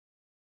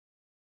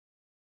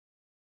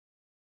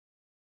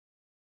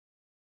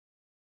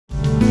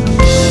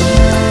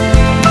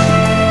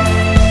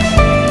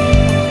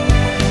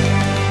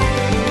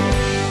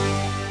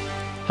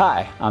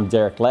I'm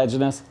Derek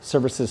Lajeunesse,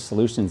 Services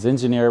Solutions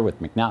Engineer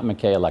with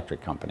McNaughton-McKay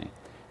Electric Company.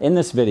 In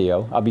this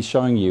video, I'll be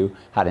showing you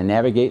how to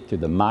navigate through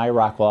the My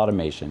Rockwell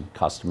Automation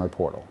customer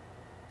portal.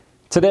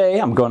 Today,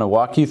 I'm going to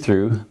walk you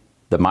through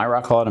the My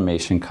Rockwell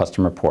Automation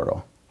customer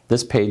portal.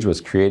 This page was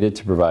created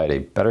to provide a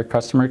better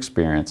customer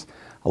experience,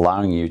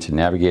 allowing you to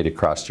navigate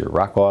across your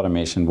Rockwell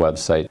Automation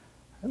website.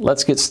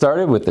 Let's get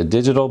started with the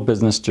digital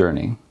business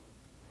journey.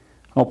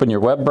 Open your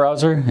web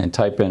browser and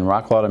type in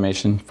Rockwell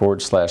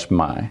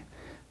Automation/my.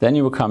 Then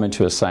you will come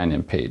into a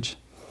sign-in page.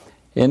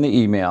 In the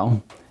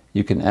email,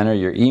 you can enter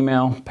your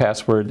email,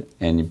 password,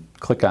 and you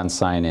click on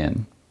Sign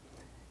In.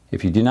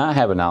 If you do not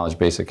have a knowledge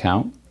base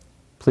account,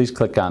 please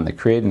click on the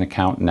Create an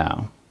Account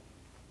Now.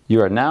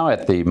 You are now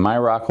at the My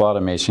Rockwell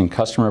Automation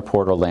Customer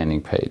Portal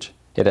landing page.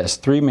 It has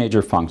three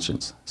major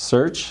functions: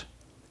 Search,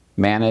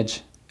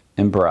 Manage,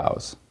 and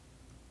Browse.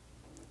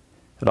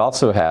 It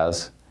also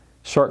has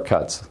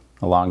shortcuts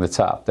along the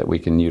top that we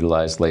can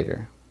utilize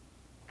later.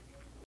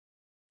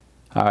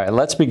 Alright,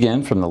 let's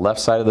begin from the left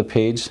side of the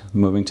page,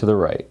 moving to the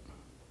right.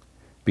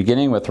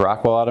 Beginning with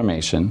Rockwell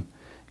Automation,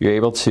 you're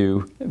able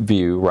to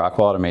view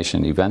Rockwell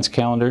Automation events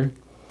calendar,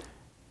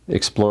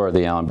 explore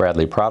the Allen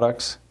Bradley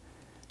products,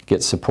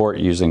 get support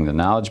using the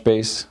knowledge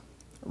base,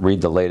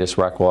 read the latest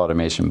Rockwell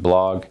Automation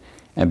blog,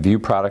 and view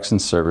products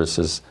and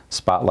services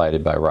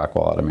spotlighted by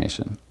Rockwell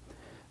Automation.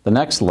 The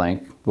next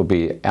link will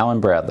be Allen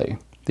Bradley.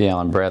 The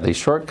Allen Bradley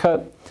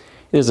shortcut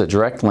is a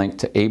direct link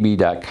to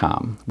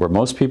ab.com, where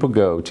most people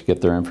go to get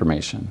their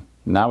information.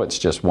 Now it's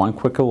just one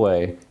click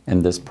away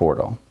in this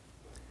portal.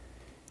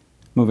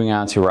 Moving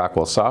on to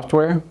Rockwell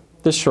Software,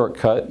 this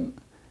shortcut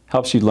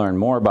helps you learn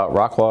more about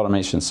Rockwell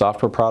Automation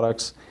software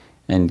products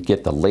and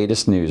get the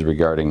latest news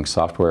regarding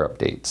software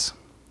updates.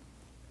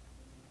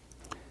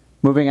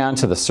 Moving on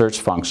to the search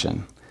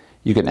function.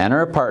 You can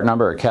enter a part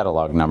number or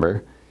catalog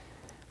number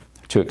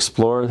to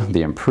explore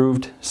the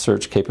improved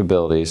search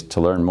capabilities to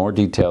learn more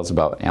details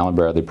about Allen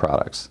Bradley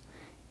products.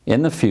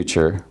 In the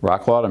future,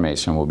 Rockwell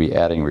Automation will be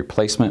adding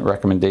replacement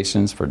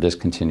recommendations for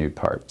discontinued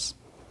parts.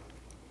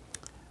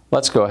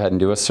 Let's go ahead and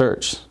do a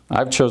search.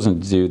 I've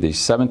chosen to do the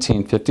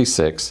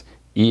 1756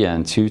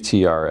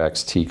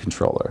 EN2TRXT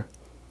controller.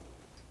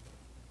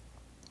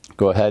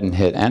 Go ahead and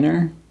hit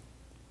enter.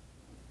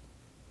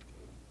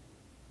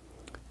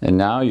 And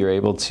now you're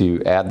able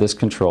to add this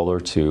controller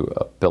to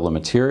a bill of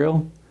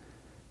material,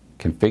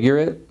 configure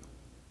it,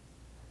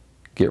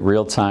 get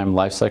real-time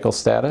lifecycle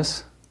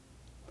status.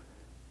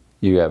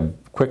 You have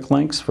quick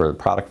links for the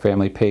product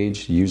family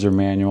page, user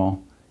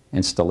manual,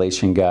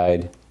 installation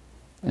guide,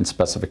 and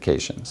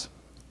specifications.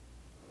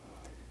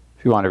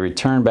 If you want to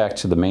return back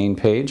to the main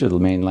page or the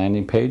main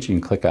landing page, you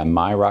can click on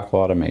My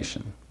Rockwell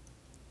Automation.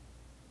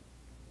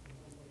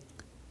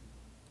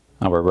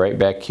 Now we're right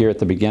back here at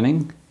the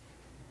beginning.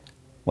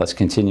 Let's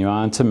continue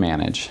on to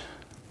Manage.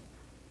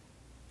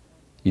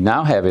 You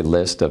now have a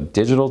list of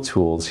digital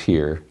tools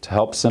here to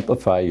help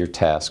simplify your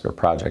task or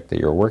project that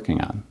you're working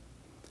on.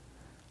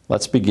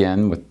 Let's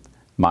begin with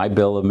My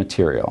Bill of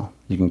Material.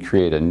 You can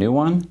create a new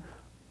one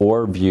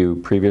or view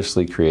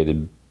previously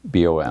created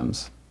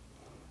BOMs.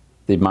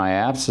 The My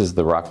Apps is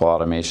the Rockwell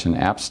Automation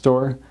App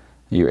Store.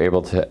 You're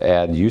able to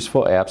add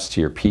useful apps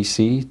to your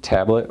PC,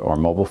 tablet, or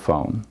mobile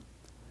phone,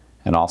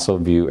 and also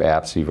view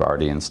apps you've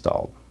already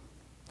installed.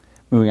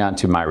 Moving on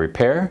to My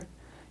Repair.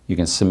 You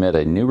can submit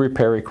a new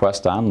repair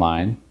request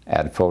online,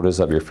 add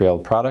photos of your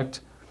failed product,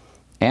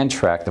 and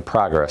track the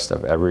progress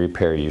of every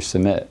repair you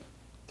submit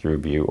through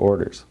View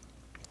Orders.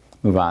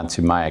 Move on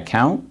to My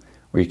Account,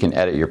 where you can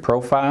edit your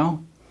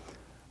profile,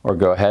 or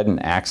go ahead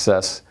and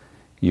access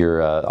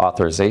your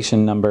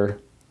authorization number,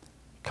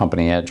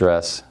 company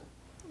address,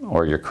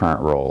 or your current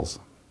roles.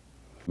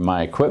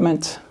 My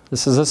Equipment,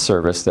 this is a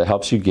service that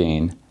helps you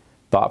gain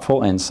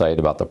thoughtful insight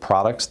about the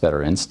products that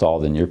are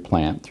installed in your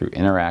plant through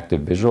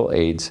interactive visual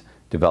aids,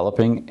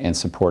 developing and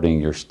supporting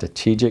your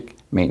strategic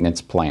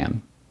maintenance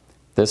plan.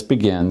 This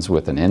begins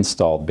with an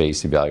installed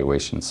base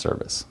evaluation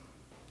service.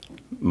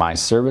 My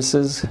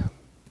Services,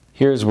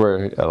 here's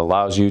where it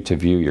allows you to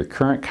view your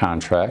current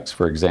contracts.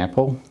 For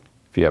example,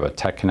 if you have a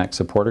Tech Connect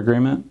support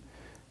agreement,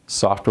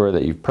 software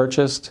that you've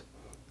purchased,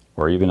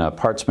 or even a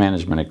parts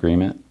management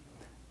agreement,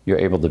 you're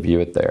able to view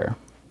it there.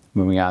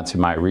 Moving on to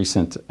My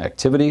Recent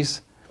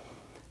Activities,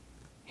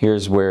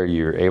 here's where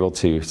you're able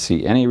to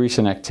see any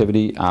recent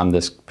activity on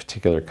this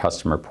particular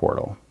customer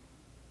portal.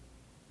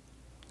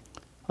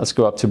 Let's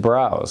go up to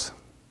Browse.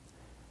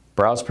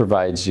 Browse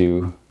provides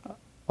you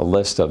a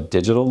list of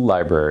digital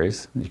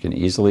libraries you can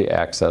easily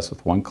access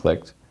with one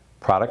click,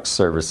 product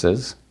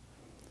services,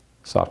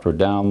 software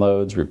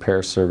downloads,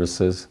 repair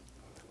services,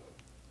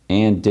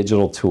 and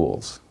digital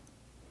tools.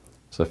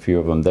 There's a few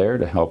of them there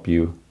to help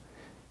you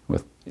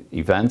with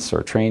events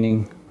or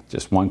training,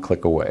 just one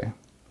click away.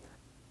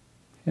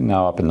 And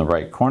now up in the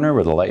right corner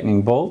with a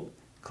lightning bolt,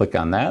 click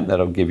on that.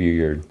 That'll give you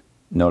your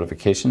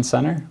notification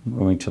center.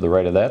 Moving to the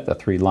right of that, the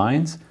three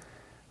lines,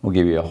 will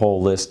give you a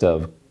whole list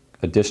of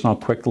additional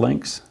quick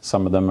links.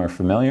 Some of them are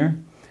familiar.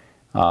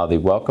 The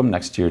welcome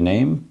next to your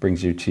name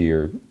brings you to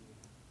your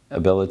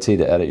ability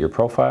to edit your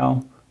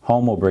profile.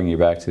 Home will bring you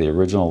back to the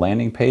original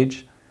landing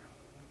page.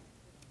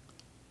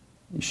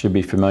 You should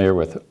be familiar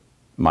with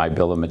my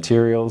bill of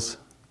materials,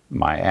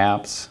 my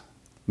apps,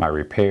 my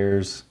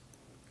repairs,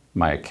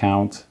 my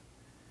account,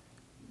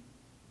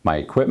 my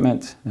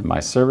equipment, and my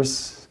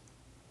service.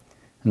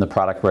 And the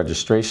product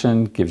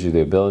registration gives you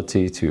the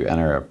ability to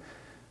enter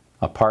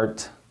a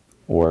part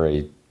or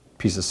a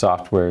piece of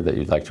software that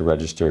you'd like to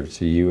register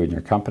to you and your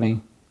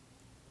company.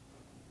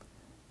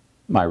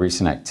 My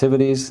recent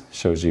activities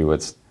shows you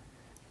what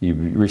you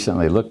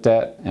recently looked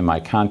at, and my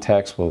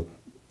contacts will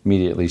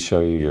immediately show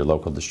you your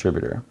local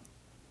distributor.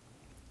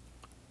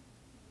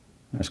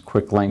 There's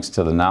quick links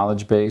to the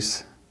knowledge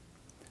base,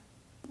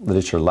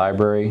 literature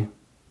library,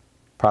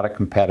 product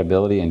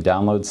compatibility and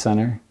download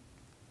center.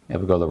 You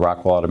have to go to the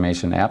Rockwell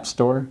Automation App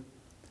Store,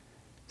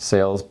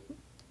 sales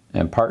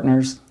and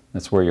partners.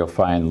 That's where you'll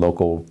find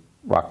local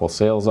Rockwell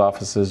sales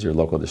offices, your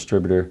local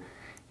distributor,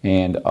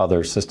 and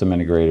other system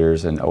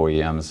integrators and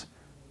OEMs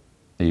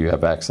that you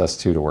have access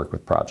to work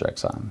with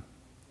projects on.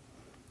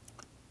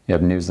 You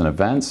have news and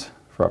events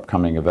for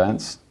upcoming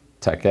events,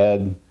 tech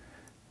ed,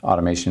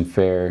 automation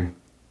fair,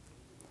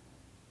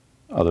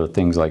 other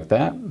things like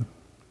that.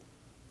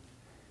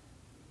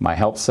 My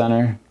help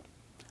center,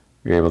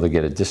 you're able to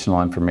get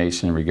additional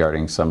information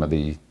regarding some of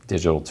the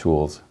digital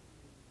tools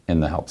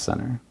in the help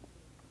center.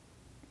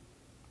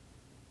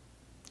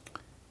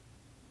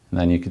 And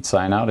then you could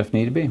sign out if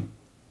need be.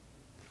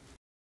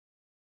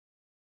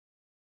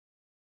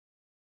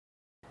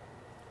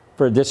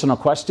 For additional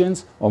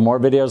questions or more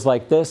videos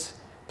like this,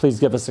 please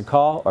give us a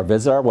call or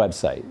visit our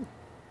website.